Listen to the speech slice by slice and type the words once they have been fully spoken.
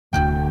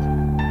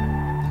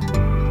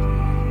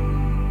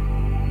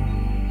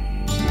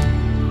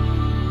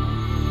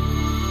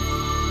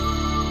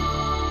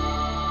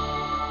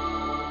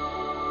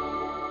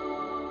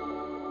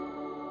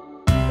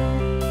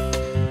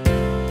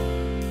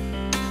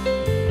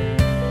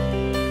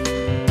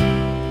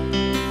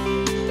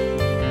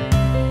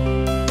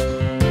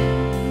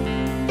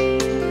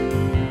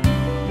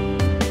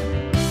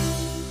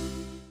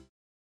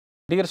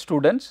Dear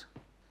students,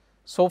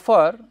 so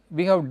far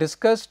we have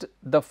discussed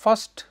the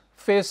first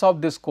phase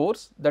of this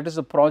course, that is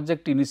the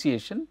project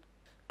initiation.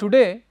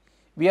 Today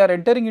we are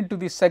entering into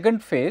the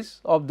second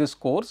phase of this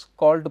course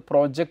called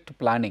project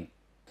planning.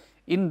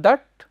 In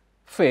that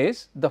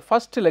phase, the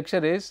first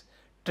lecture is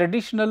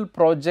traditional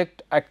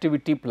project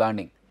activity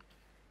planning.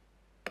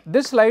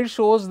 This slide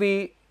shows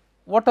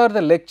what are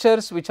the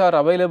lectures which are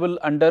available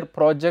under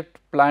project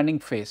planning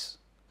phase.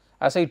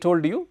 As I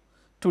told you,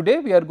 today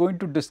we are going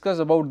to discuss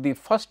about the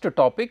first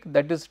topic,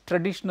 that is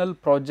traditional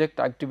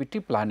project activity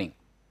planning.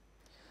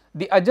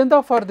 The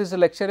agenda for this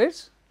lecture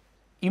is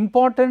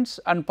importance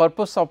and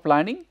purpose of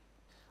planning,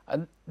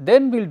 and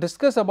then we will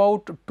discuss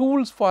about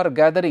tools for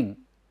gathering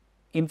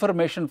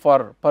information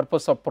for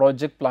purpose of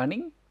project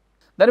planning.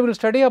 Then we will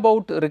study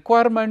about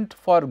requirement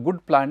for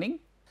good planning.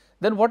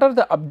 Then what are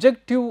the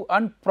objective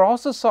and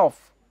process of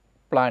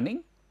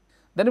planning.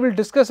 Then we will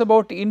discuss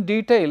about in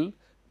detail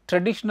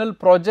traditional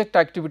project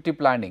activity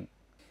planning.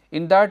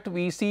 In that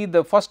we see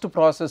the first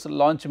process,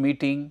 launch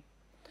meeting,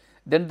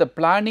 then the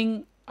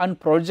planning and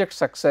project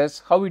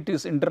success, how it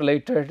is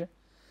interrelated.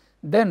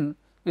 Then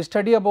we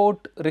study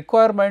about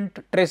requirement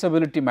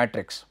traceability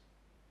matrix.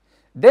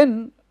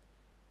 Then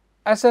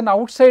as an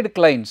outside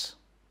clients,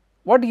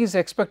 what he is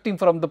expecting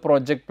from the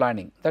project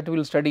planning, that we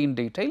will study in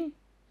detail.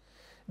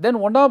 Then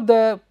one of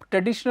the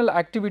traditional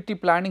activity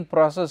planning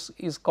process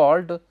is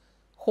called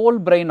whole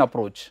brain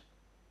approach.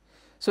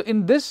 So,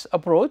 in this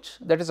approach,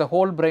 that is a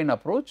whole brain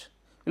approach,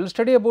 we will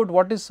study about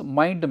what is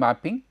mind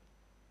mapping,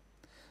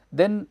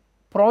 then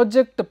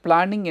project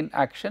planning in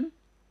action,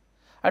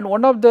 and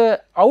one of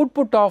the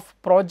output of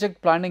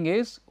project planning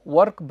is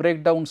work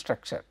breakdown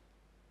structure.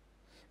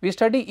 We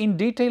study in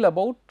detail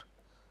about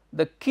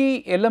the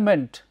key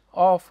element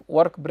of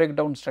work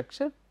breakdown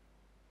structure,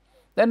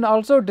 then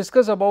also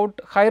discuss about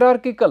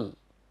hierarchical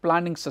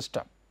planning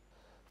system.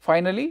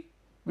 Finally,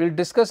 we will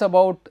discuss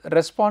about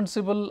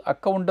responsible,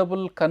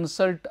 accountable,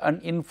 consult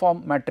and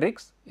inform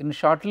matrix. In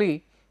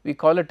shortly we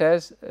call it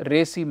as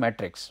RACI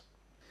matrix.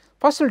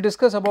 First we will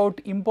discuss about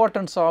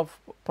importance of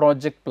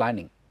project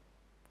planning.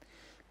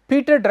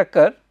 Peter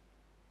Drucker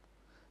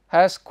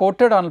has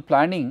quoted on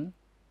planning,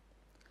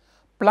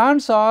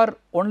 plans are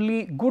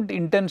only good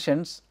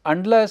intentions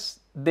unless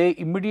they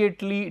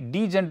immediately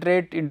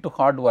degenerate into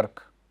hard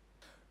work.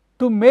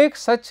 To make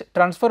such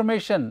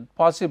transformation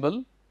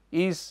possible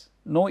is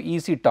no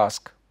easy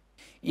task.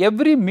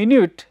 Every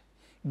minute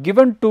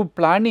given to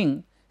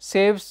planning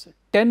saves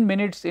 10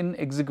 minutes in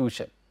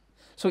execution.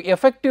 So,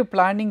 effective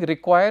planning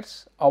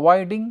requires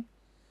avoiding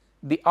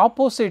the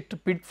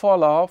opposite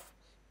pitfall of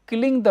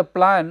killing the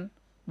plan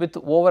with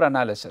over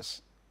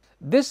analysis.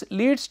 This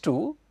leads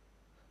to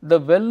the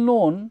well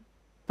known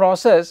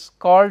process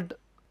called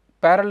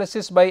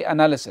paralysis by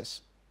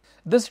analysis.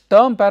 This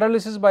term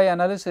paralysis by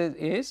analysis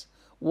is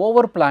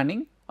over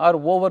planning or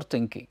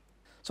overthinking.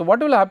 So, what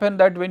will happen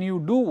that when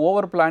you do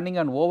over planning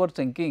and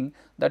overthinking,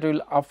 that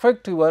will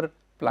affect your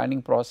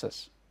planning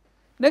process.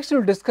 Next we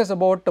will discuss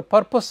about the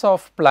purpose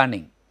of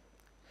planning.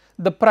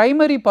 The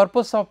primary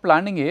purpose of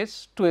planning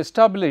is to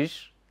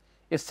establish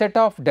a set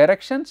of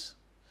directions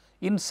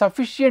in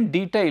sufficient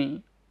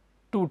detail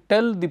to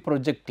tell the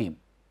project team.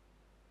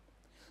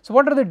 So,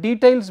 what are the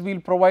details we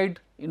will provide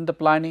in the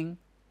planning?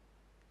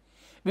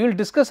 We will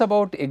discuss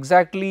about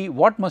exactly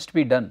what must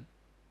be done,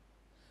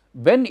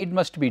 when it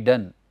must be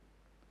done,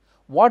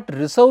 what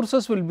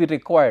resources will be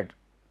required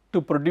to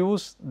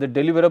produce the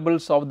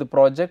deliverables of the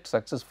project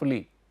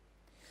successfully,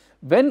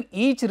 when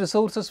each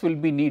resources will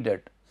be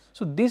needed.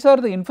 So, these are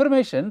the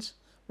informations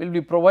will be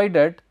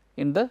provided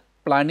in the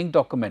planning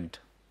document.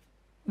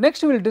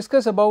 Next we will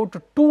discuss about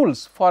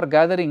tools for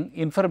gathering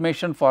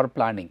information for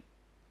planning.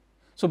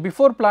 So,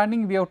 before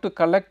planning we have to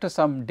collect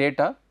some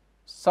data,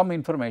 some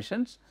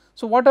informations.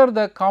 So, what are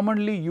the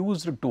commonly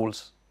used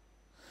tools?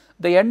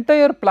 The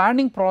entire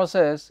planning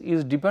process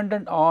is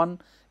dependent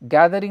on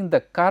gathering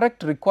the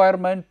correct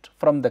requirement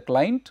from the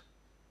client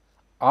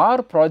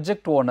or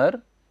project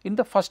owner in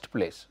the first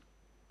place.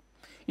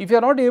 If you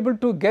are not able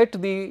to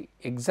get the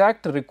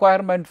exact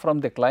requirement from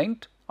the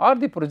client or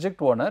the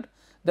project owner,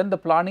 then the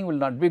planning will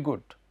not be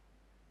good.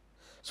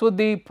 So,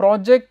 the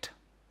project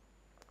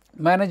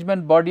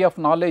management body of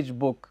knowledge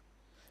book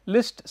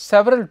lists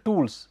several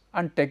tools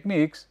and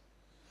techniques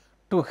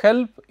to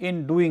help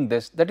in doing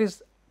this, that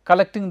is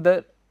collecting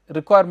the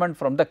requirement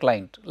from the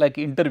client, like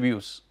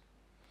interviews.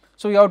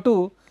 So, you have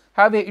to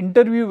have an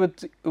interview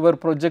with your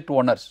project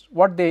owners,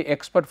 what they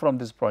expect from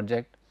this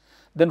project,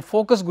 then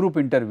focus group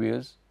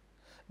interviews,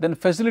 then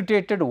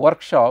facilitated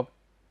workshop,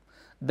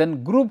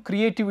 then group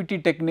creativity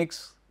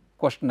techniques,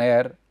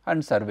 questionnaire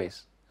and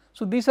surveys.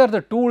 So, these are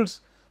the tools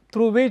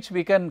through which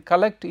we can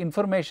collect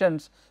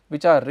informations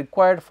which are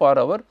required for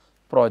our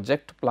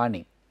project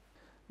planning.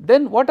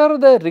 Then what are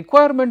the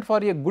requirements for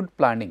a good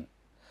planning?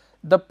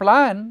 The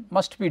plan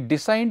must be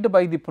designed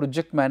by the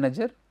project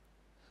manager,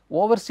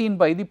 overseen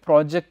by the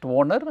project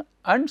owner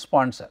and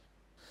sponsor.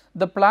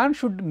 The plan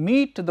should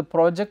meet the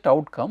project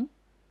outcome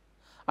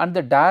and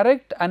the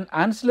direct and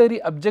ancillary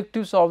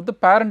objectives of the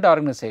parent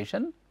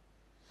organization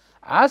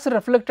as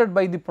reflected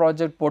by the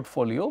project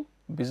portfolio,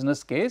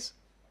 business case,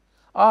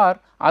 or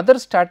other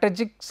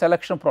strategic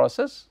selection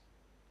process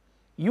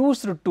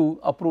used to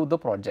approve the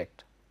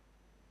project.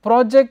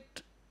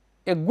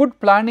 A good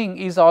planning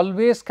is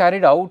always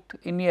carried out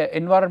in an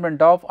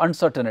environment of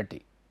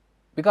uncertainty,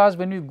 because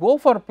when we go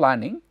for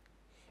planning,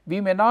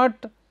 we may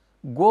not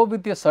go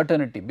with a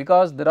certainty,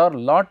 because there are a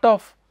lot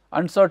of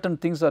uncertain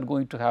things are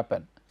going to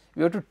happen.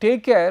 We have to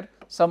take care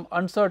some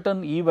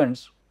uncertain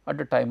events at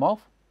the time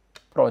of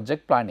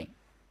project planning.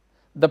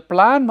 The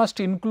plan must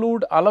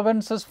include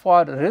allowances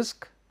for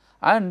risk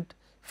and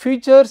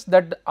features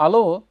that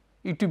allow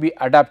it to be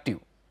adaptive,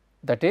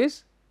 that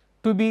is,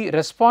 to be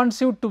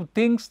responsive to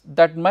things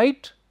that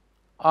might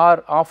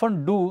or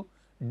often do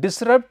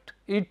disrupt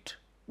it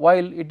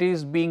while it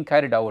is being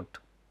carried out.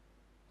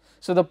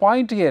 So, the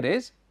point here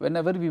is,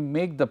 whenever we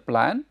make the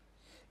plan,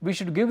 we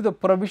should give the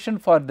provision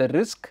for the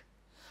risk,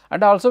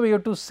 and also we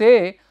have to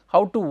say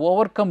how to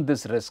overcome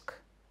this risk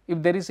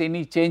if there is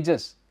any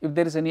changes, if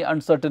there is any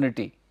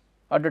uncertainty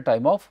at the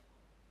time of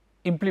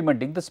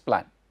implementing this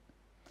plan.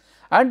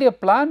 And a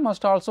plan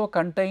must also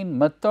contain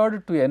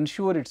method to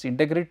ensure its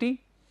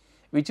integrity,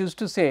 which is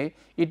to say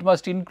it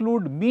must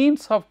include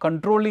means of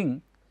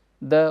controlling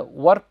the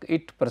work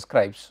it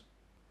prescribes.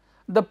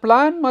 The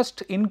plan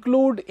must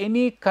include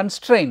any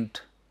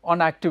constraint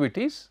on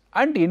activities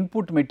and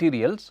input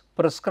materials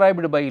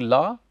prescribed by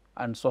law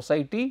and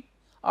society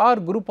or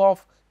group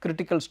of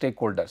critical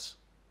stakeholders.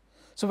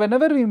 So,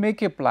 whenever we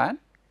make a plan,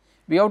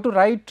 we have to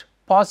write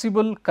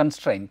possible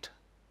constraint.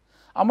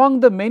 Among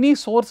the many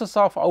sources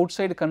of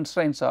outside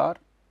constraints are,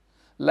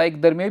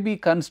 like there may be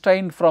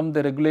constraint from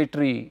the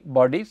regulatory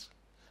bodies,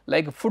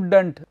 like Food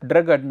and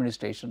Drug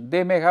Administration,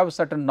 they may have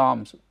certain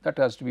norms that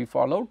has to be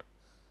followed,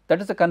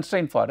 that is a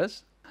constraint for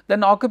us.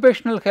 Then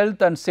Occupational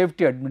Health and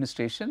Safety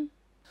Administration,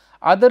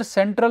 other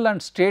central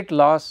and state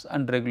laws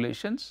and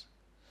regulations,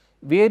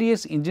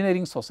 various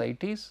engineering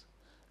societies,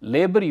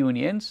 labor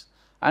unions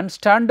and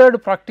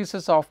standard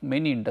practices of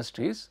many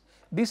industries.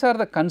 These are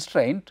the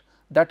constraints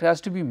that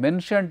has to be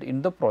mentioned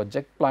in the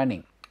project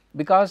planning,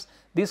 because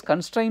this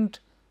constraint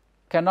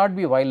cannot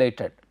be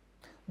violated.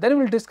 Then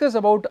we will discuss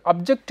about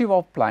objective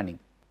of planning.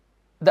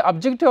 The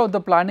objective of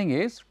the planning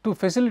is to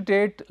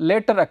facilitate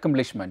later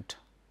accomplishment.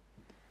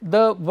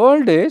 The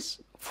world is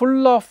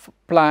full of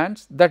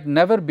plans that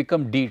never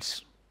become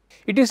deeds.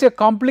 It is a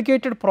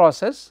complicated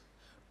process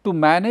to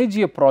manage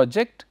a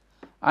project,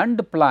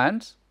 and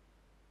plans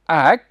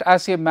act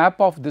as a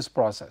map of this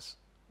process,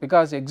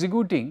 because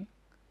executing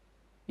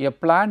a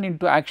plan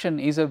into action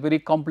is a very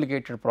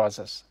complicated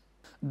process.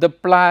 The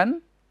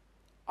plan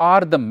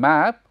or the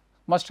map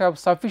must have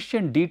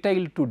sufficient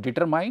detail to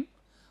determine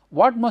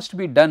what must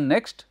be done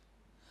next,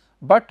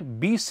 but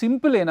be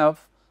simple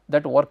enough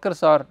that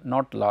workers are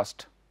not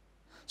lost.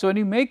 So, when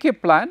you make a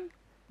plan,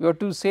 you have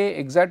to say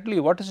exactly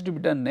what is to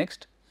be done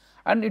next,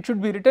 and it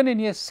should be written in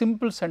a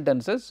simple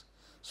sentences,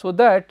 so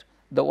that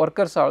the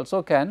workers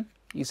also can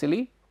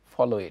easily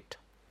follow it.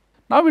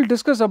 Now, we will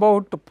discuss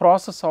about the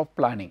process of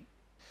planning.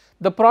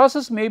 The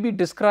process may be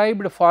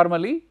described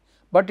formally,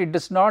 but it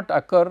does not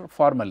occur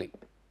formally.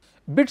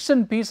 Bits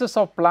and pieces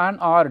of plan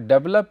are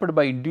developed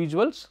by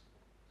individuals,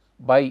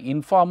 by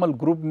informal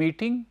group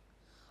meeting,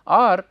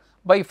 or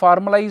by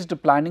formalized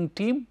planning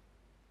team,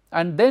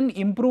 and then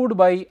improved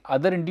by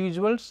other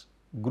individuals,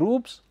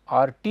 groups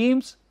or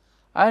teams,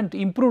 and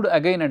improved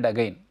again and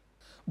again.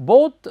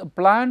 Both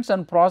plans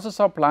and process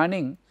of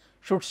planning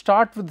should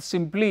start with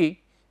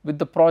simply with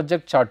the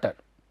project charter.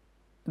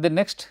 The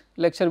next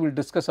lecture we will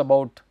discuss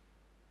about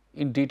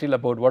in detail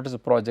about what is a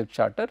project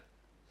charter,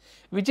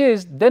 which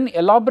is then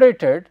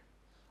elaborated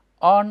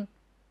on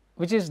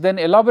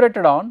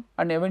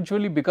and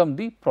eventually become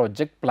the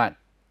project plan.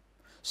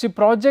 See,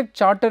 project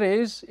charter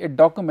is a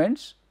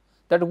document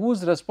that who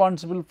is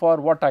responsible for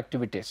what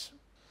activities.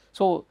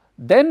 So,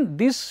 then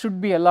this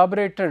should be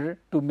elaborated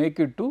to make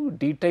it to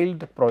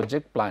detailed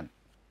project plan.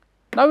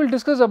 Now, we will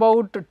discuss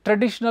about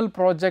traditional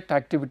project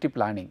activity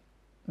planning.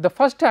 The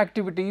first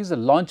activity is a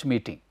launch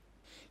meeting.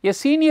 A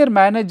senior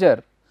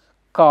manager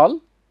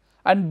call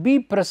and be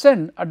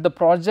present at the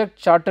project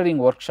chartering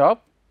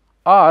workshop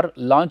or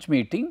launch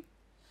meeting,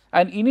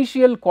 an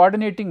initial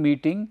coordinating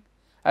meeting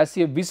as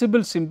a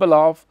visible symbol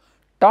of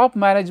top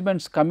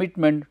management's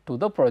commitment to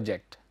the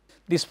project.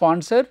 The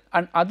sponsor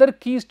and other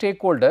key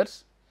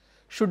stakeholders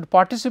should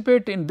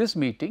participate in this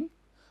meeting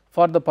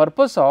for the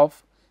purpose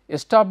of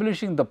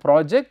establishing the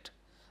project,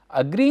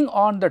 agreeing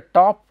on the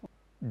top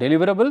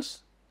deliverables,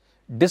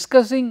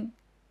 discussing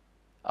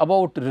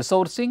about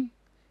resourcing,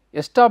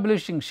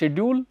 establishing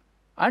schedule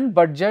and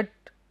budget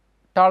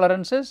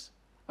tolerances,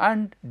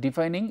 and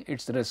defining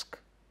its risk.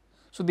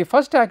 So, the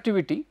first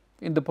activity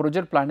in the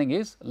project planning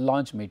is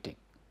launch meeting.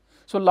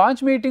 So,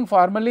 launch meeting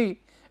formally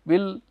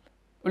will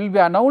be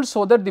announced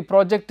so that the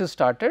project is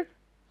started,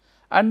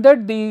 and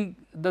that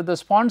the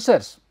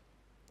sponsors,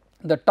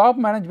 the top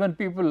management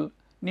people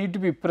need to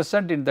be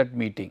present in that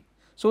meeting,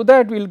 so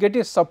that we will get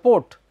a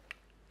support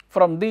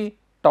from the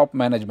top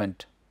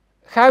management.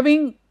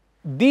 Having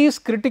these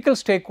critical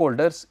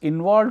stakeholders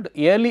involved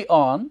early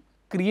on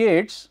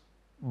creates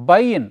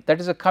buy-in, that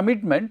is a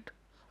commitment,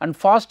 and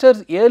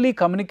fosters early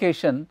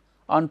communication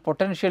on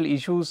potential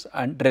issues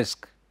and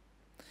risk.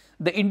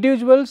 The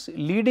individuals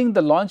leading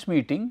the launch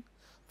meeting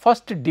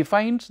first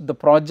defines the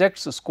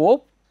project's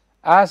scope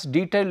as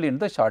detailed in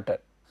the charter.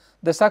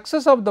 The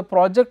success of the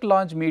project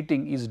launch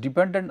meeting is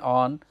dependent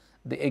on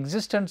the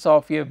existence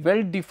of a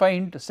well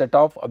defined set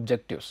of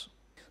objectives.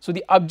 So,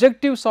 the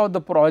objectives of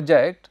the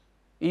project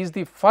is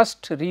the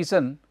first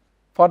reason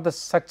for the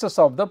success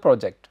of the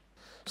project.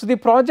 So, the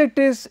project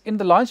is in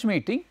the launch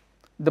meeting,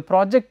 the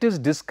project is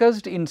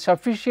discussed in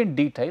sufficient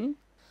detail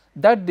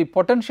that the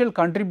potential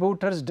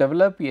contributors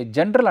develop a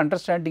general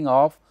understanding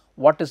of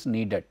what is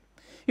needed.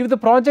 If the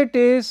project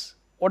is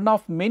one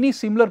of many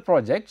similar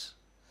projects,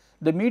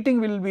 the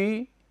meeting will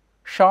be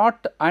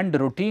short and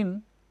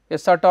routine, a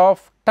sort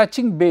of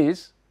touching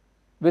base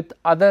with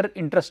other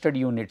interested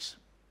units.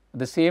 At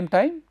the same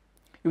time,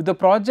 if the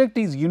project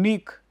is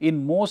unique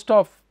in most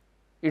of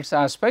its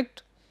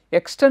aspect,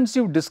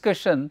 extensive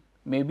discussion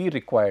may be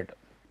required.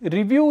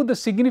 Review the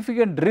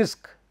significant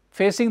risk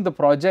facing the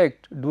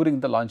project during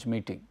the launch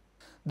meeting.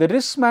 The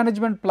risk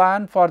management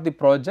plan for the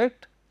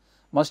project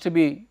must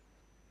be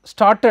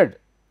started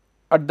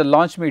at the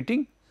launch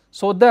meeting,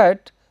 so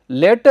that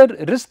later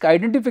risk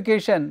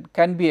identification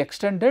can be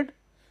extended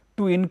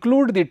to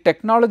include the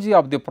technology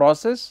of the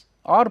process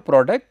or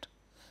product,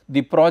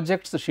 the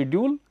project's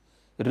schedule,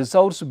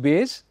 resource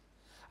base,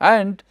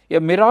 and a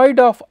myriad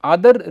of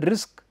other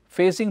risks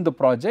facing the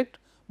project,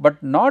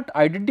 but not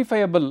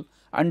identifiable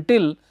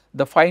until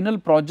the final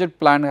project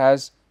plan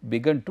has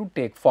begun to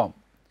take form.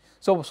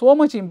 So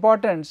much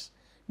importance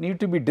need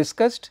to be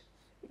discussed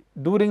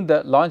during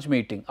the launch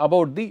meeting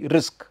about the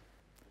risk,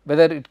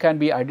 whether it can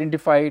be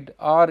identified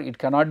or it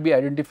cannot be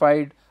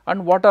identified,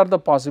 and what are the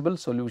possible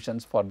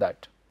solutions for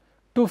that.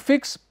 To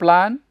fix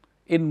plan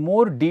in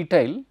more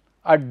detail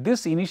at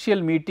this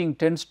initial meeting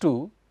tends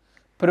to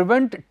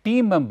prevent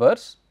team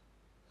members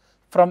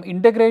from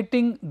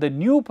integrating the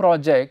new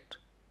project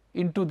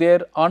into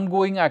their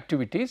ongoing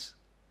activities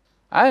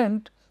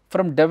and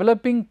from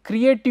developing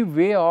creative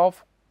way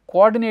of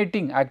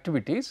coordinating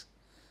activities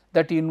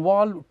that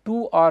involve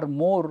two or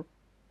more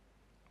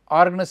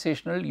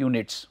organizational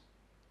units.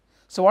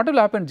 So, what will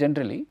happen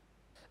generally?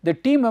 The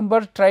team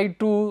members try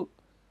to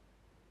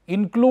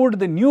include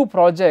the new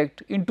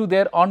project into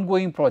their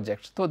ongoing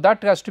projects. So,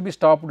 that has to be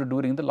stopped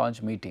during the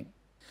launch meeting.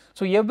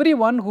 So,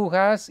 everyone who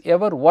has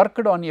ever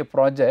worked on a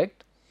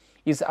project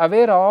is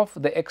aware of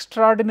the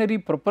extraordinary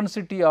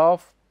propensity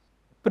of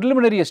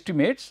preliminary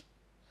estimates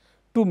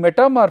to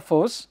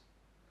metamorphose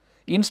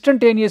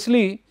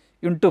instantaneously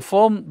into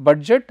firm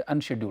budget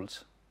and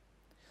schedules.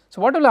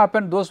 So, what will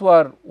happen? Those who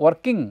are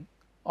working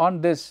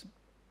on this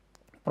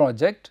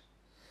project,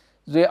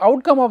 the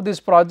outcome of this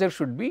project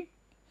should be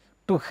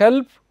to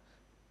help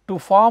to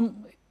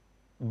form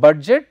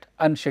budget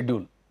and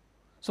schedule.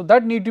 So,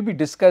 that need to be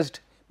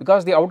discussed,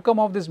 because the outcome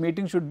of this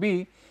meeting should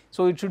be,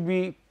 so it should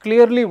be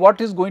clearly what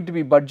is going to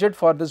be budget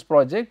for this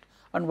project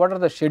and what are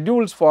the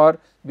schedules for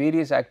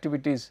various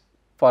activities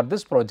for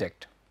this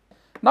project.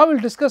 Now, we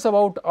will discuss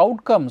about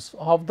outcomes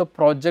of the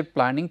project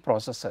planning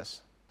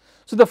processes.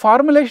 So, the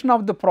formulation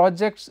of the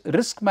project's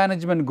risk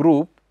management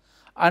group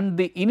and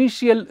the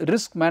initial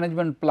risk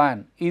management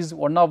plan is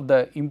one of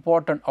the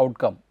important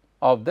outcome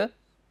of the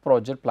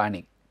project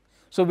planning.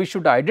 So, we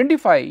should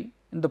identify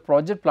in the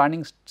project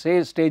planning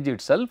stage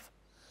itself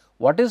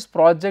what is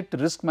project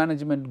risk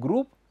management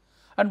group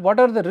and what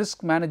are the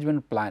risk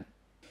management plan.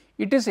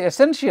 It is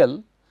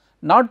essential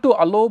not to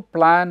allow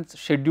plans,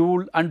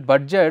 schedule and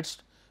budgets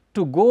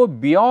to go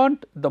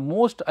beyond the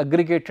most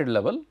aggregated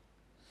level,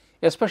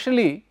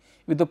 especially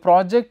if the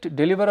project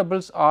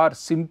deliverables are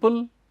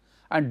simple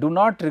and do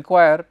not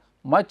require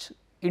much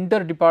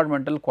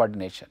interdepartmental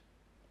coordination.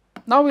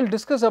 Now, we will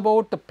discuss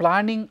about the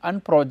planning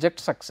and project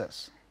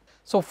success.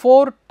 So,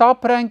 4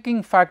 top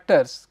ranking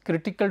factors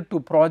critical to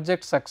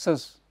project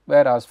success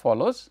were as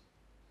follows.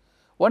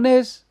 One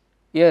is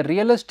a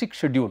realistic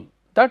schedule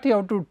that you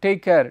have to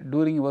take care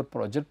during your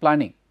project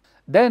planning.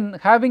 Then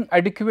having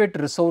adequate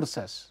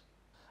resources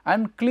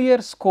and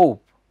clear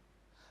scope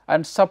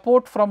and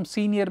support from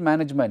senior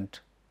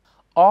management,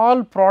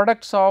 all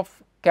products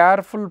of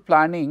careful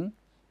planning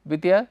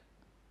with a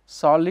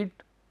solid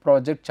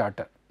project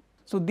charter.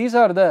 So, these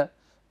are the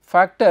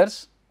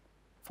factors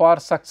for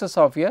success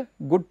of a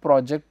good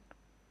project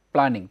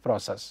planning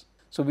process.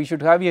 So, we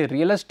should have a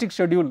realistic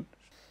schedule,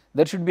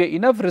 there should be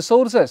enough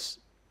resources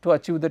to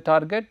achieve the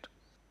target,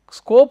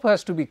 scope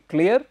has to be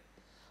clear,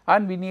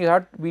 and we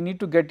need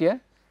to get a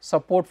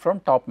support from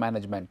top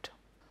management.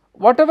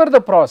 Whatever the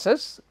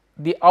process,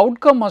 the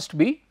outcome must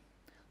be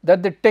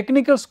that the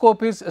technical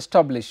scope is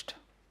established.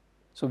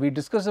 So, we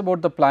discuss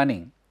about the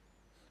planning.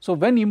 So,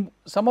 when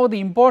some of the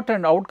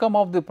important outcome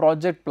of the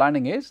project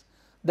planning is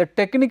the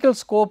technical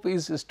scope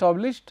is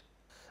established,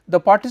 the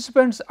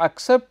participants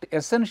accept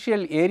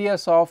essential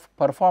areas of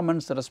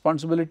performance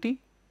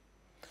responsibility,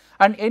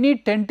 and any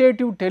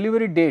tentative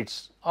delivery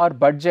dates or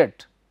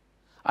budget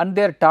and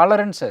their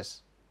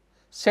tolerances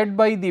set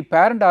by the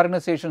parent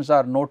organizations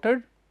are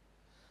noted,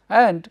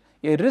 and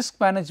a risk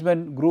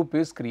management group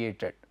is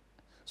created.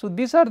 So,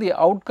 these are the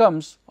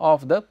outcomes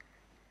of the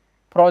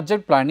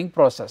project planning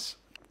process.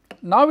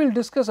 Now, we will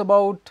discuss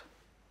about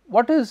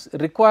what is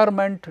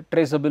requirement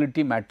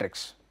traceability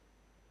matrix,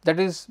 that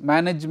is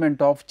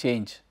management of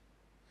change.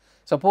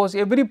 Suppose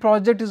every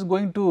project is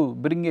going to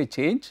bring a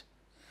change.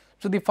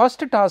 So, the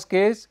first task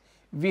is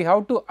we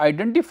have to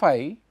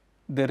identify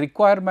the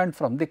requirement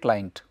from the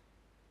client.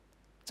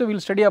 So, we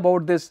will study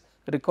about this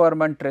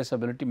requirement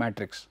traceability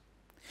matrix.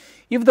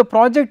 If the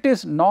project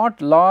is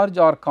not large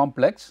or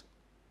complex,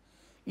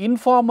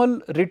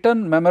 informal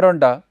written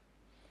memoranda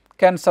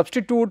can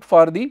substitute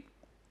for the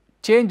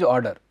change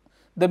order.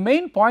 The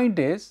main point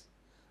is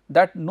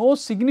that no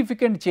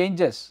significant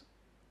changes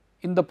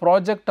in the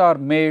project are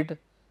made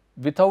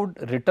without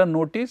written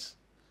notice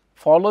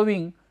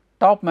following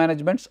top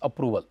management's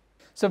approval.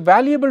 So,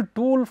 valuable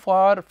tool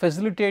for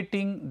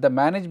facilitating the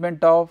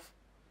management of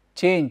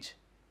change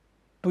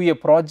to a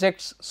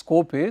project's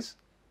scope is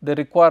the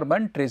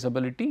requirement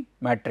traceability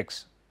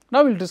matrix.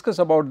 Now, we will discuss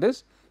about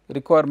this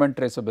requirement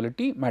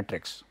traceability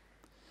matrix.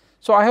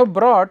 So, I have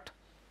brought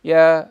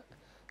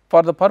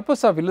for the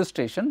purpose of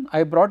illustration,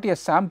 I brought a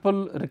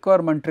sample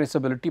requirement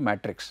traceability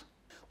matrix.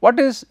 What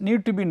is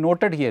need to be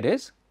noted here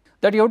is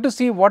that you have to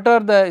see what are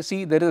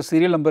the, there is a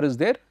serial number is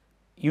there,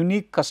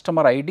 unique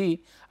customer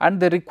ID and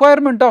the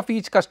requirement of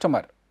each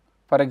customer.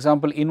 For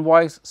example,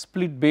 invoice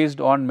split based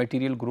on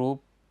material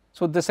group.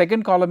 So, the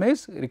second column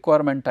is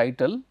requirement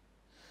title.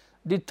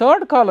 The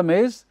third column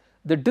is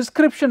the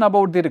description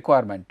about the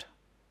requirement.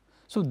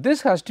 So,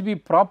 this has to be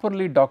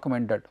properly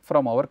documented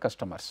from our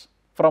customers,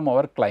 from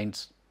our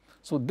clients.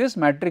 So, this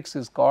matrix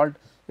is called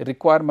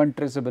requirement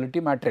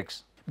traceability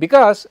matrix,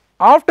 because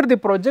after the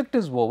project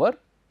is over,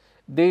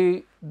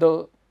 the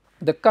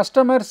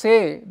customer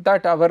say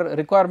that our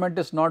requirement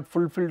is not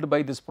fulfilled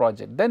by this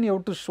project, then you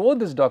have to show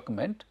this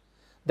document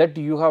that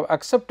you have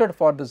accepted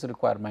for this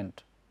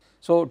requirement.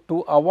 So,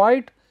 to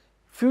avoid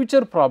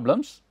future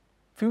problems,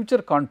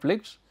 future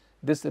conflicts,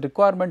 this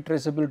requirement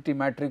traceability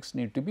matrix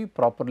need to be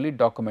properly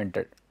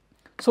documented.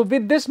 So,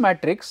 with this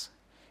matrix,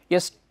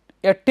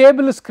 a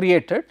table is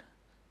created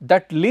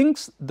that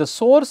links the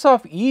source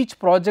of each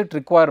project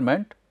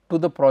requirement to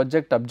the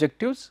project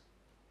objectives,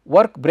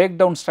 work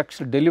breakdown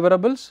structure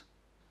deliverables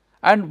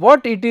and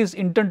what it is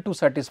intended to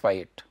satisfy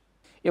it.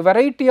 A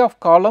variety of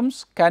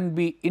columns can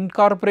be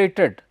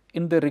incorporated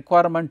in the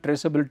requirement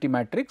traceability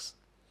matrix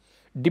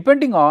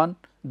depending on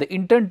the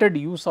intended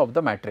use of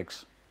the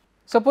matrix.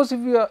 Suppose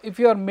if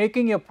you are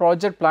making a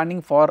project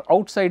planning for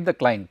outside the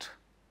client,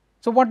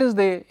 so what is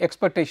the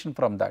expectation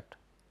from that?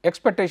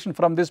 Expectation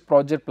from this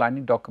project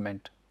planning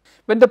document.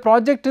 When the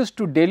project is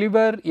to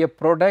deliver a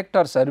product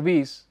or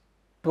service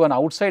to an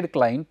outside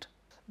client,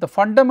 the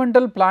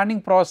fundamental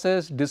planning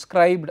process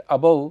described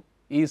above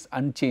is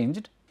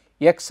unchanged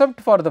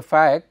except for the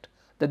fact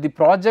that the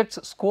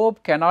project's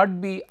scope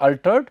cannot be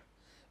altered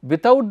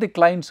without the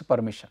client's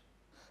permission.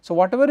 So,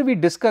 whatever we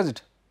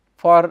discussed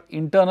for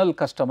internal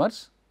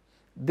customers,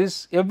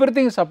 this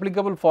everything is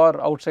applicable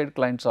for outside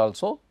clients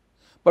also,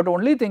 but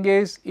only thing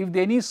is if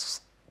there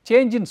is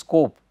change in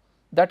scope,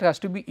 that has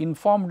to be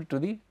informed to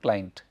the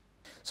client.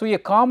 So, a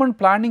common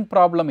planning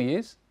problem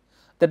is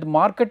that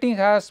marketing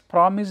has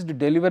promised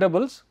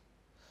deliverables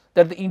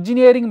that the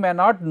engineering may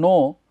not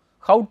know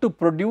how to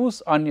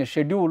produce on a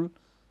schedule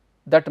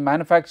that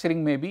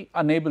manufacturing may be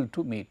unable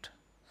to meet.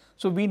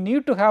 So, we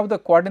need to have the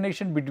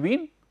coordination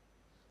between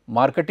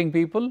marketing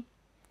people,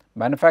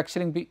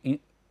 manufacturing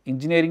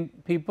engineering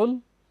people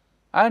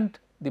and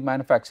the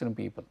manufacturing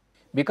people,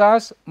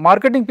 because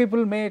marketing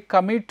people may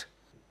commit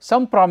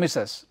some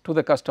promises to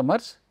the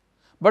customers,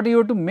 but you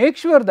have to make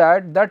sure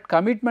that that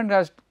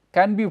commitment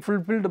can be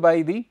fulfilled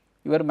by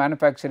your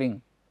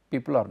manufacturing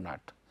people or not.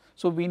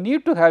 So, we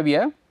need to have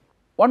a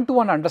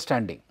one-to-one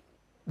understanding.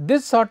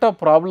 This sort of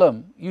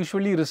problem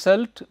usually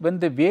result when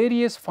the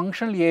various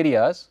functional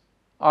areas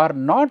are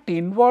not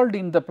involved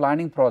in the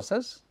planning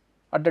process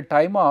at the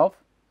time of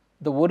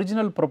the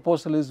original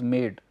proposal is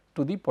made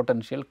to the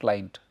potential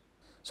client.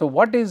 So,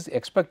 what is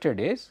expected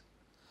is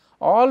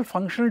all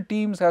functional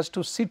teams has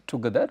to sit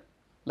together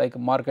like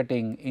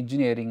marketing,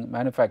 engineering,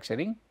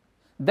 manufacturing,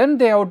 then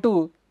they have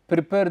to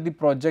prepare the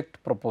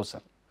project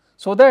proposal,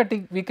 so that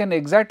we can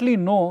exactly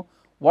know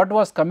what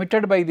was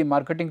committed by the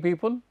marketing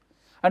people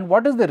and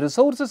what is the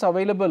resources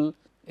available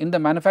in the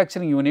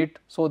manufacturing unit,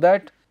 so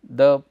that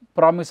the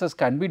promises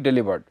can be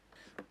delivered.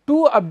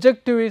 Two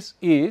objectives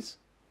is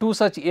to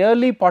such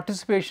early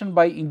participation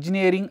by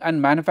engineering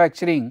and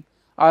manufacturing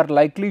are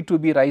likely to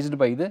be raised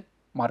by the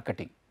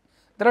marketing.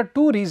 There are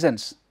two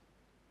reasons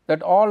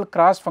that all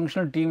cross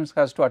functional teams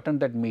has to attend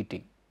that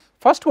meeting.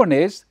 First one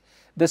is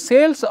the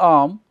sales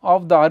arm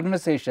of the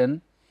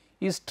organization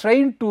is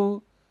trained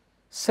to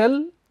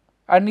sell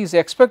and is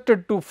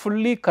expected to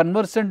fully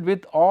conversant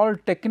with all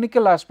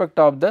technical aspect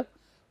of the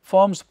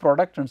firm's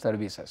product and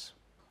services.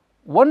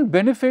 One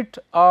benefit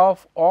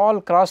of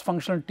all cross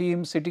functional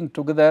teams sitting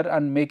together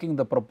and making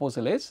the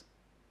proposal is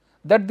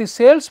that the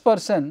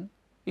salesperson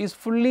is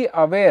fully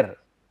aware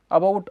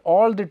about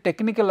all the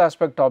technical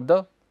aspect of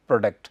the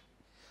product.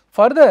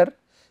 Further,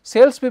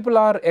 salespeople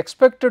are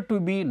expected to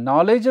be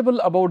knowledgeable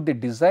about the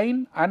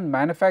design and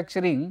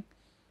manufacturing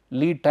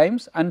lead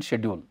times and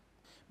schedule,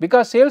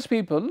 because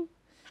salespeople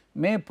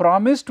may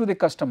promise to the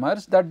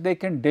customers that they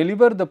can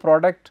deliver the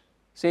product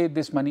say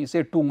this many,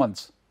 say 2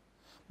 months,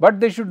 but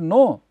they should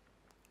know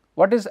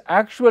what is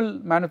actual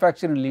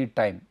manufacturing lead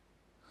time.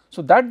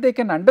 So, that they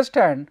can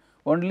understand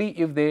only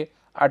if they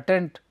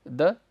attend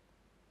the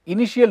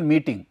initial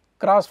meeting,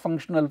 cross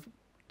functional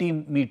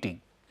team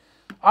meeting.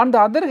 On the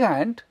other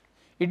hand,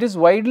 it is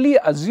widely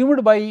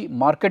assumed by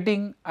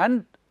marketing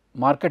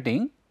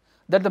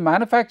that the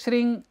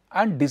manufacturing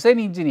and design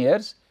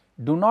engineers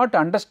do not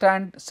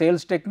understand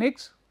sales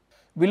techniques,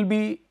 will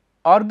be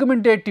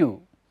argumentative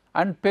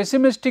and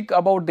pessimistic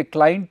about the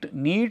client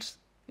needs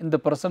in the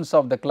presence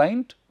of the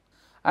client,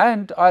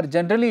 and are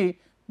generally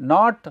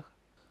not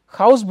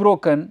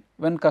housebroken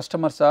when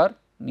customers are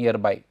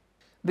nearby.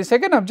 The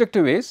second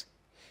objective is,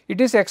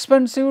 it is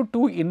expensive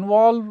to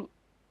involve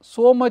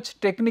so much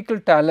technical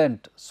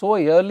talent so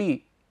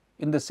early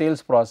in the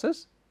sales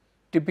process,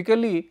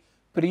 typically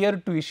prior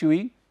to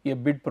issuing a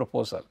bid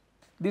proposal.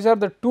 These are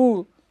the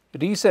two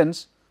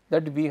reasons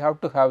that we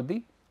have to have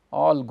the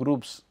all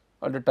groups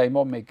at the time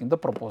of making the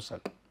proposal.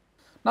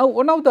 Now,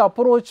 one of the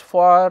approach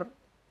for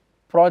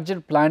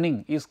project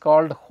planning is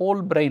called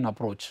whole brain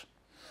approach.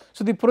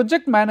 So, the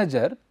project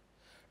manager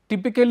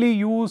typically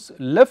use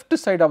left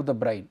side of the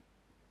brain,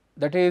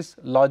 that is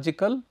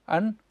logical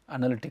and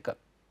analytical,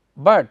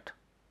 but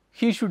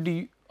he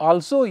should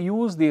also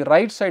use the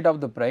right side of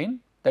the brain,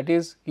 that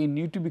is he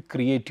need to be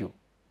creative.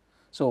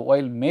 So,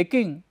 while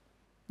making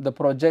the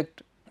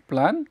project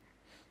plan,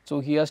 so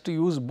he has to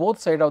use both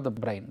side of the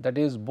brain, that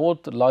is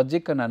both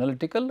logic and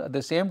analytical, at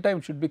the same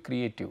time should be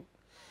creative.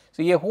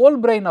 So, a whole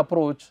brain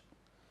approach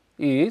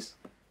is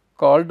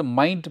called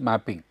mind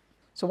mapping.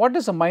 So, what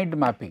is a mind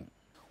mapping?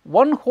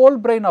 One whole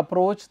brain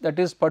approach that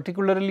is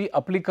particularly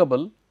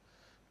applicable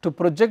to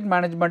project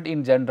management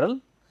in general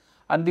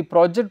and the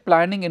project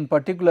planning in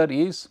particular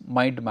is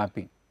mind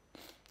mapping.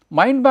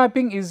 Mind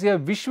mapping is a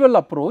visual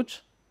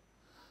approach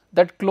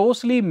that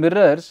closely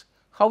mirrors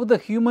how the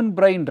human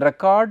brain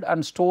record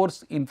and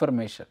stores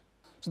information.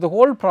 So, the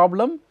whole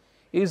problem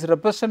is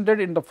represented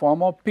in the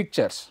form of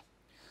pictures.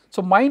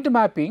 So, mind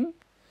mapping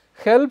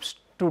helps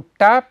to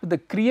tap the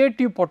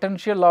creative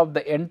potential of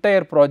the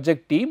entire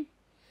project team,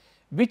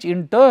 which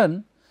in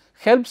turn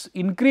helps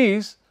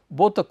increase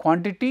both the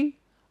quantity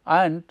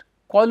and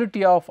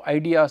quality of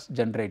ideas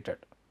generated.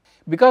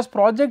 Because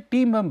project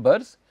team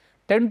members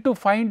tend to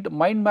find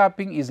mind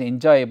mapping is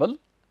enjoyable,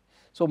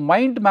 so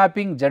mind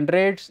mapping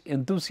generates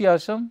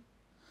enthusiasm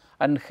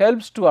and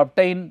helps to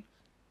obtain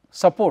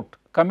support,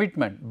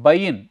 commitment,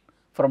 buy-in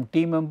from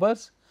team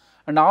members,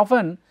 and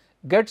often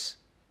gets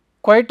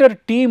quieter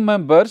team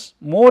members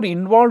more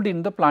involved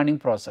in the planning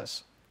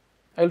process.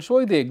 I will show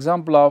you the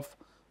example of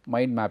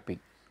mind mapping.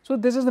 So,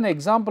 this is an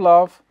example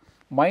of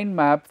mind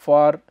map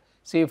for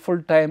say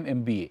full time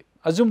MBA.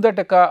 Assume that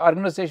a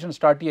organization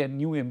start a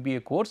new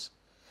MBA course.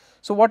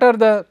 So, what are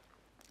the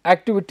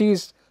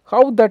activities,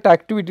 how that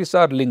activities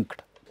are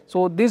linked.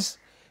 So, this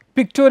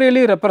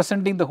pictorially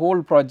representing the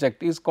whole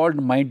project is called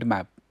mind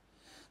map.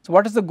 So,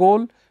 what is the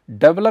goal?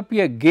 Develop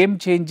a game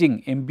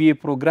changing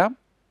MBA program.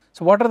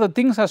 So, what are the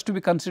things has to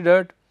be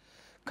considered?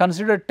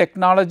 Consider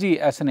technology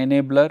as an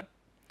enabler,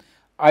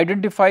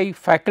 identify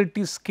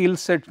faculty skill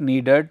set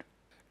needed,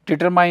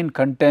 determine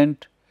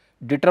content,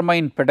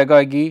 determine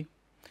pedagogy,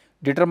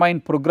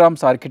 determine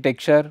programs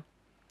architecture,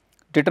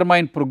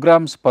 determine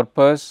programs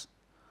purpose,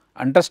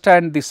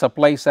 understand the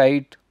supply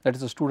side, that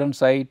is the student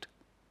side,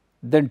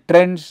 then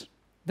trends,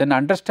 then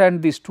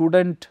understand the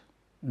student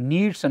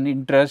needs and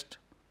interest,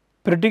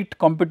 predict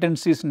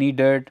competencies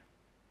needed,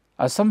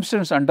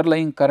 assumptions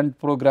underlying current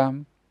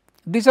program.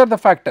 These are the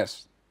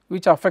factors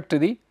which affect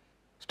the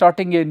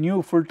starting a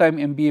new full time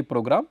MBA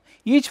program.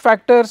 Each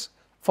factors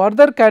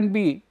further can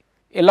be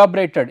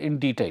elaborated in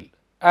detail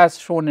as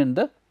shown in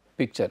the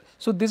picture.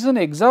 So, this is an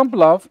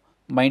example of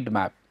mind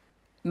map.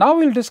 Now,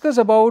 we will discuss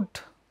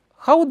about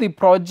how the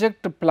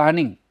project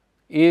planning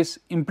is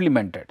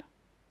implemented.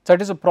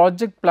 That is a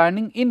project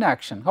planning in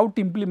action, how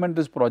to implement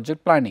this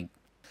project planning.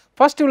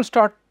 First, you will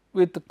start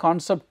with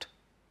concept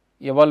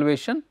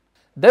evaluation,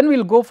 then we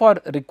will go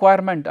for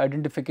requirement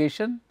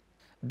identification,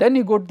 then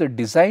you go to the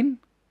design,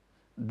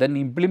 then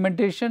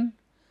implementation,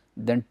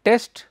 then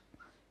test,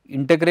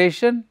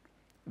 integration,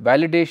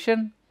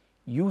 validation,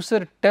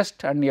 user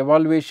test and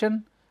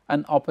evaluation,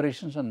 and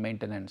operations and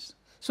maintenance.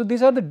 So,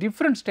 these are the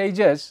different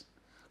stages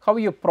how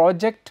your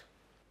project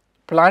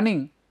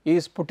planning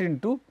is put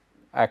into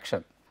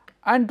action.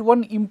 And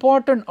one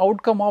important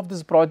outcome of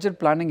this project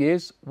planning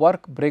is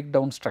work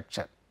breakdown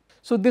structure.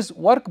 So, this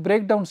work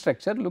breakdown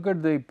structure, look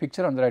at the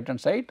picture on the right hand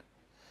side,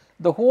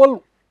 the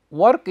whole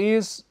work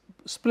is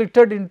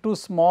splitted into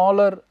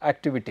smaller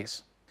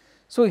activities.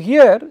 So,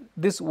 here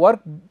this work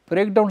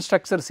breakdown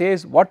structure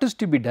says what is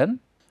to be done,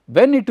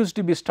 when it is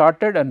to be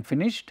started and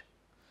finished,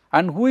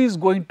 and who is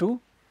going to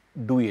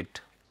do it.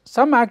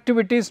 Some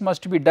activities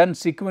must be done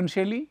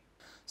sequentially,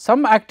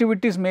 some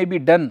activities may be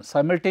done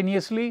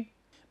simultaneously,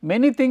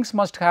 Many things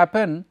must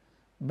happen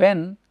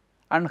when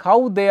and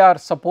how they are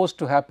supposed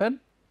to happen.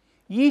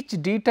 Each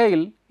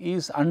detail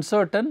is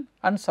uncertain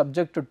and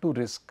subjected to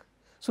risk.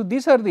 So,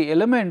 these are the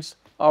elements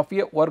of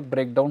a work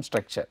breakdown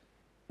structure.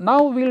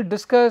 Now, we will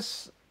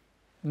discuss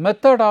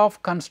method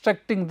of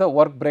constructing the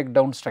work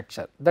breakdown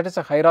structure, that is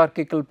a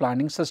hierarchical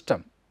planning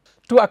system.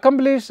 To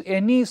accomplish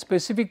any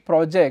specific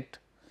project,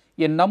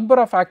 a number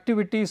of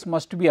activities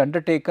must be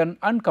undertaken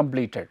and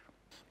completed.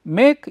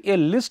 Make a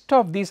list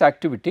of these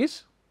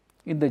activities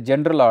in the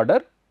general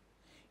order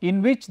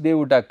in which they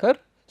would occur.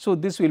 So,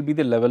 this will be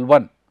the level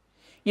 1.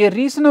 A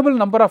reasonable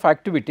number of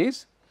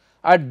activities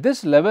at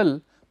this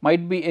level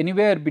might be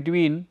anywhere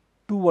between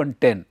 2 and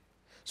 10.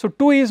 So,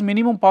 2 is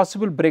minimum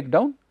possible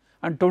breakdown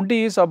and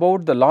 20 is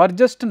about the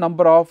largest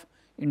number of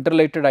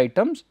interrelated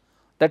items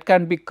that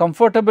can be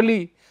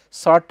comfortably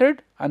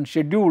sorted and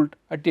scheduled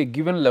at a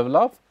given level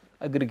of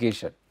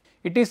aggregation.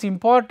 It is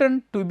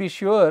important to be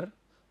sure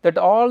that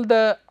all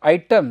the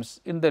items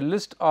in the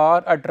list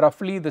are at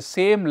roughly the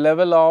same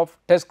level of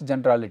task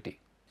generality.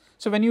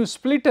 So, when you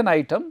split an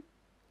item,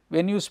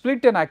 when you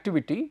split an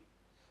activity,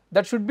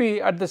 that should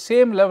be at the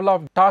same level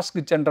of task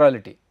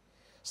generality.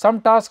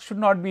 Some tasks should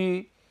not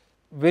be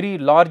very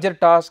larger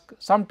task,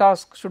 some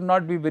tasks should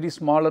not be very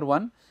smaller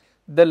one,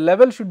 the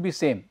level should be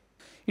same.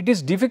 It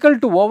is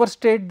difficult to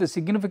overstate the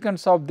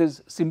significance of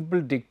this simple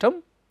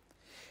dictum.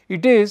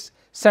 It is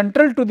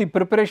central to the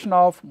preparation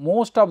of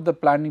most of the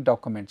planning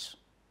documents.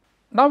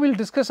 Now, we will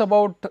discuss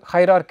about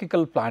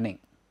hierarchical planning.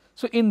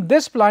 So, in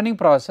this planning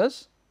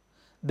process,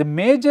 the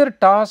major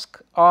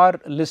tasks are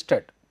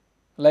listed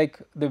like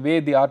the way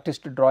the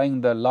artist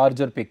drawing the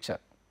larger picture.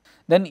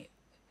 Then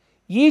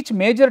each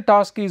major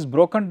task is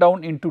broken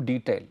down into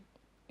detail.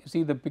 You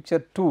see the picture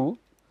 2,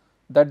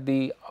 that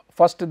the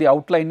first the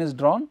outline is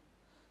drawn,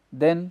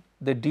 then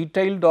the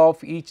detailed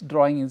of each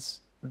drawing is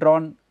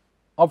drawn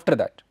after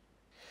that.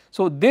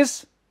 So,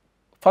 this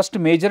first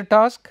major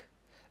task,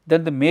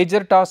 then the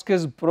major task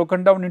is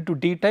broken down into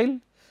detail.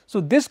 So,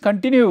 this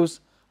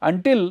continues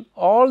until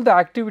all the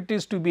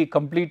activities to be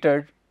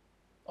completed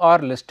are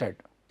listed.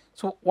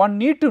 So, one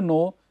need to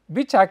know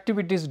which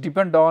activities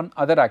depend on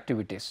other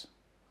activities,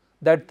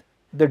 that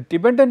the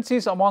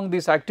dependencies among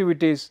these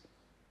activities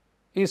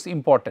is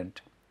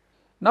important.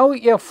 Now,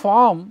 a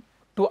form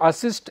to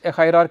assist a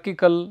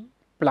hierarchical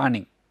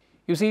planning.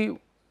 You see,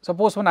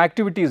 suppose one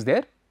activity is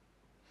there.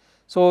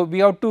 So, we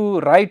have to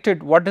write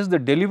it what is the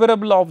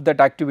deliverable of that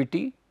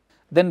activity.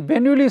 Then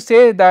when will you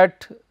say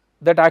that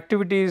that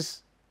activity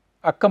is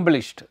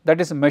accomplished,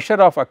 that is a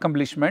measure of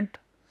accomplishment,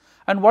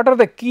 and what are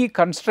the key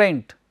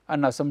constraint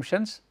and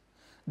assumptions.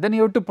 Then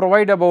you have to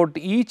provide about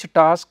each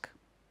task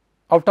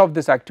out of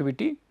this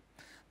activity,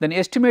 then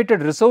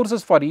estimated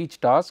resources for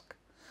each task,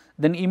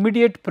 then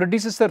immediate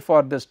predecessor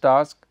for this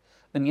task,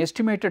 then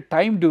estimated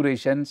time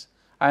durations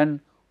and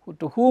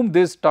to whom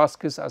this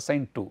task is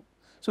assigned to.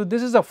 So,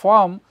 this is a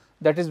form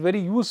that is very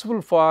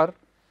useful for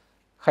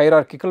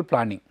hierarchical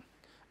planning.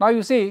 Now,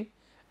 you see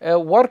a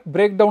work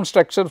breakdown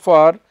structure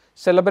for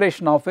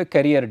celebration of a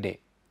career day.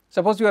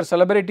 Suppose you are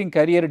celebrating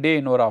career day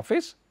in your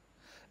office,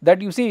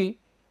 that you see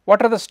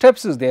what are the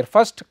steps is there.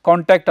 First,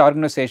 contact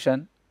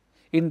organization,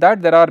 in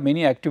that there are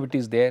many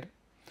activities there.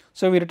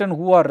 So, we written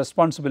who are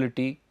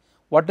responsibility,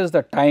 what is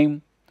the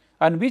time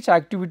and which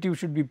activity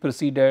should be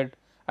preceded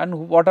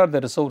and what are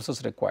the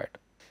resources required.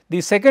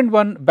 The second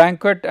one,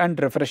 banquet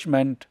and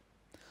refreshment,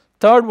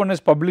 third one is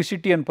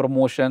publicity and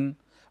promotion,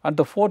 and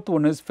the fourth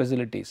one is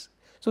facilities.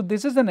 So,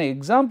 this is an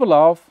example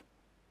of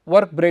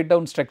work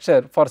breakdown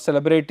structure for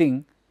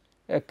celebrating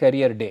a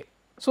career day.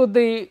 So,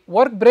 the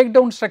work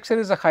breakdown structure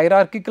is a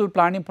hierarchical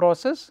planning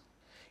process.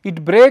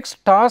 It breaks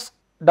tasks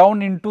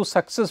down into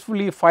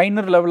successfully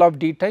finer level of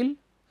detail,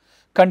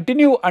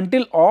 continue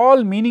until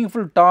all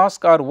meaningful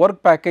tasks or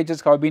work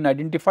packages have been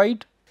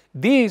identified.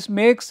 This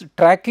makes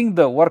tracking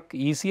the work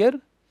easier.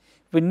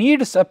 We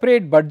need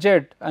separate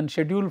budget and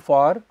schedule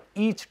for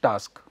each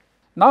task.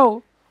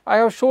 Now, I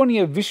have shown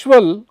a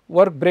visual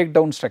work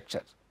breakdown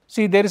structure.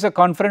 See, there is a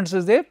conference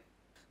is there,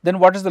 then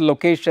what is the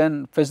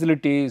location,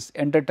 facilities,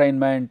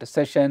 entertainment,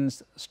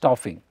 sessions,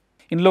 staffing.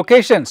 In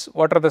locations,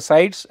 what are the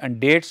sites and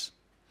dates,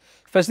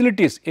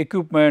 facilities,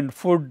 equipment,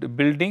 food,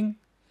 building,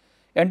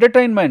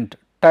 entertainment,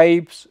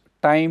 types,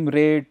 time,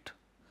 rate,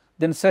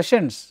 then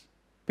sessions,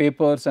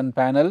 papers and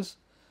panels,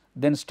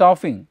 then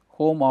staffing,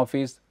 home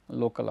office,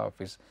 local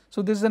office.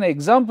 So, this is an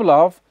example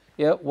of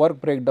a work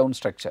breakdown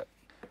structure.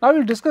 Now, we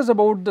will discuss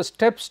about the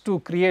steps to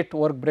create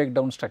work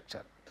breakdown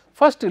structure.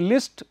 First,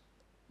 list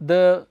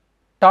the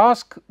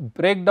task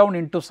breakdown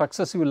into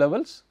successive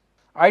levels,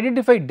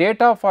 identify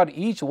data for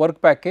each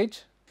work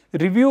package,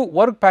 review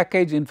work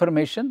package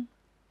information,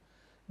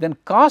 then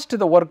cast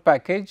the work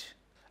package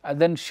and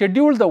then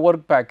schedule the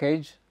work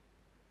package,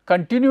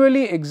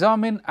 continually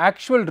examine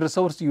actual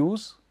resource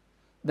use,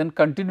 then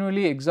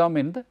continually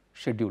examine the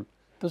schedule.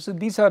 So,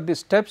 these are the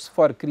steps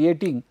for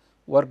creating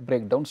work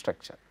breakdown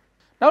structure.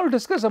 Now, we will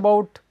discuss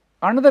about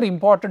another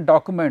important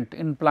document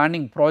in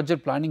planning,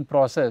 project planning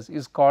process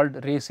is called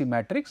RACI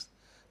Matrix,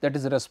 that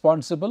is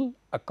responsible,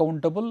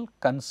 accountable,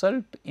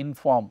 consult,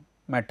 inform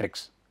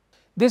matrix.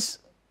 This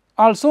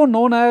also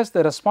known as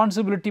the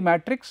responsibility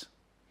matrix,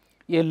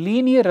 a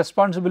linear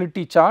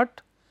responsibility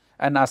chart,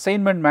 an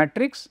assignment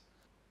matrix,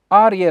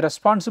 or a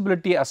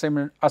responsibility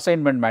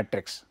assignment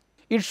matrix.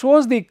 It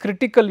shows the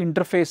critical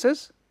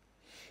interfaces.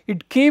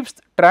 It keeps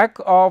track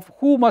of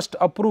who must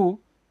approve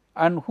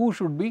and who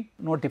should be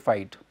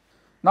notified.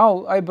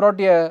 Now, I brought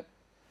a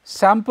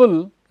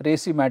sample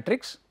RACI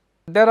matrix.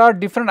 There are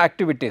different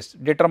activities: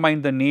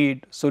 determine the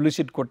need,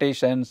 solicit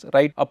quotations,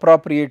 write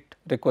appropriate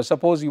request.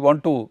 Suppose you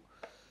want to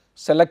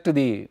select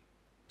the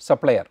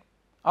supplier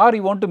or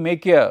you want to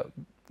make a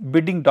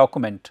bidding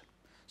document.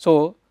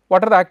 So,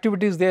 what are the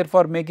activities there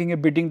for making a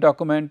bidding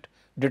document?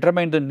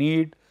 Determine the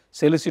need,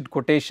 solicit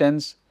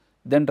quotations,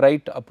 then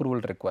write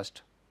approval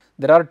request.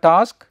 There are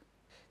tasks.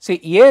 Say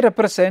A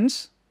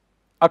represents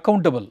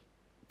accountable.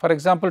 For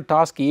example,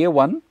 task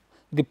A1,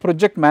 the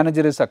project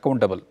manager is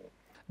accountable.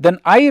 Then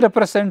I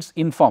represents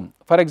inform.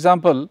 For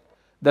example,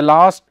 the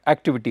last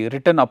activity,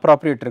 written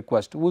appropriate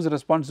request, who is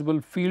responsible?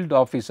 Field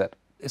officer.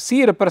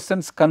 C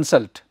represents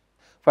consult.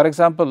 For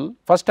example,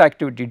 first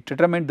activity,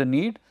 determine the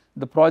need,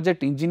 the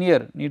project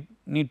engineer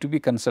need to be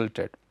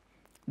consulted.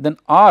 Then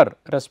R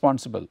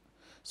responsible.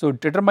 So,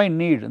 determine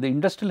need, the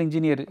industrial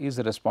engineer is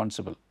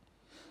responsible.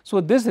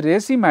 So, this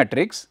RACI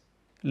matrix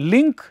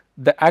link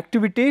the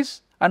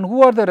activities and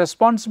who are the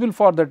responsible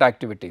for that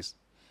activities,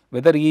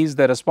 whether he is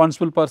the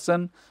responsible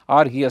person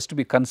or he has to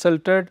be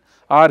consulted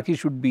or he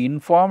should be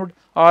informed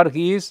or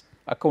he is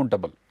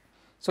accountable.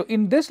 So,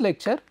 in this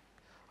lecture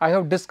I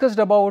have discussed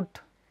about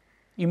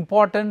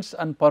importance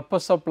and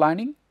purpose of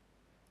planning.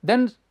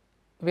 Then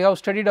we have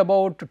studied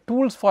about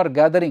tools for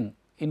gathering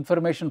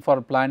information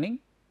for planning.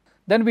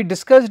 Then we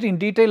discussed in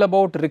detail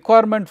about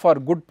requirement for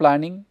good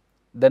planning,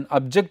 then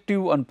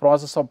objective and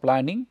process of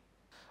planning,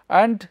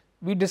 and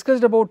we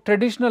discussed about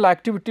traditional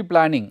activity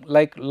planning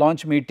like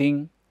launch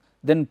meeting,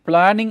 then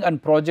planning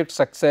and project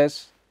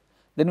success.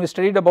 Then we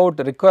studied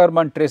about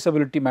requirement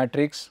traceability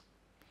matrix.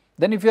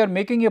 Then if you are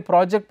making a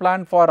project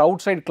plan for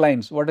outside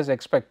clients, what is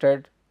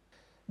expected?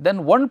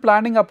 Then one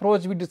planning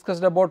approach we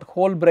discussed about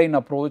whole brain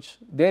approach,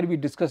 there we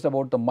discussed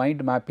about the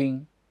mind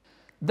mapping.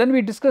 Then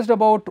we discussed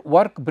about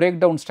work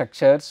breakdown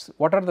structures,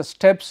 what are the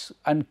steps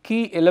and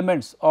key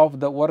elements of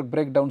the work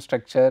breakdown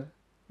structure.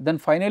 Then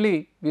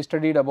finally, we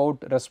studied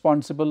about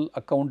responsible,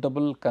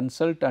 accountable,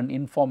 consult and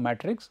inform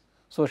matrix.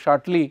 So,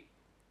 shortly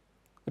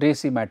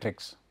RACI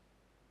matrix.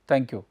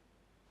 Thank you.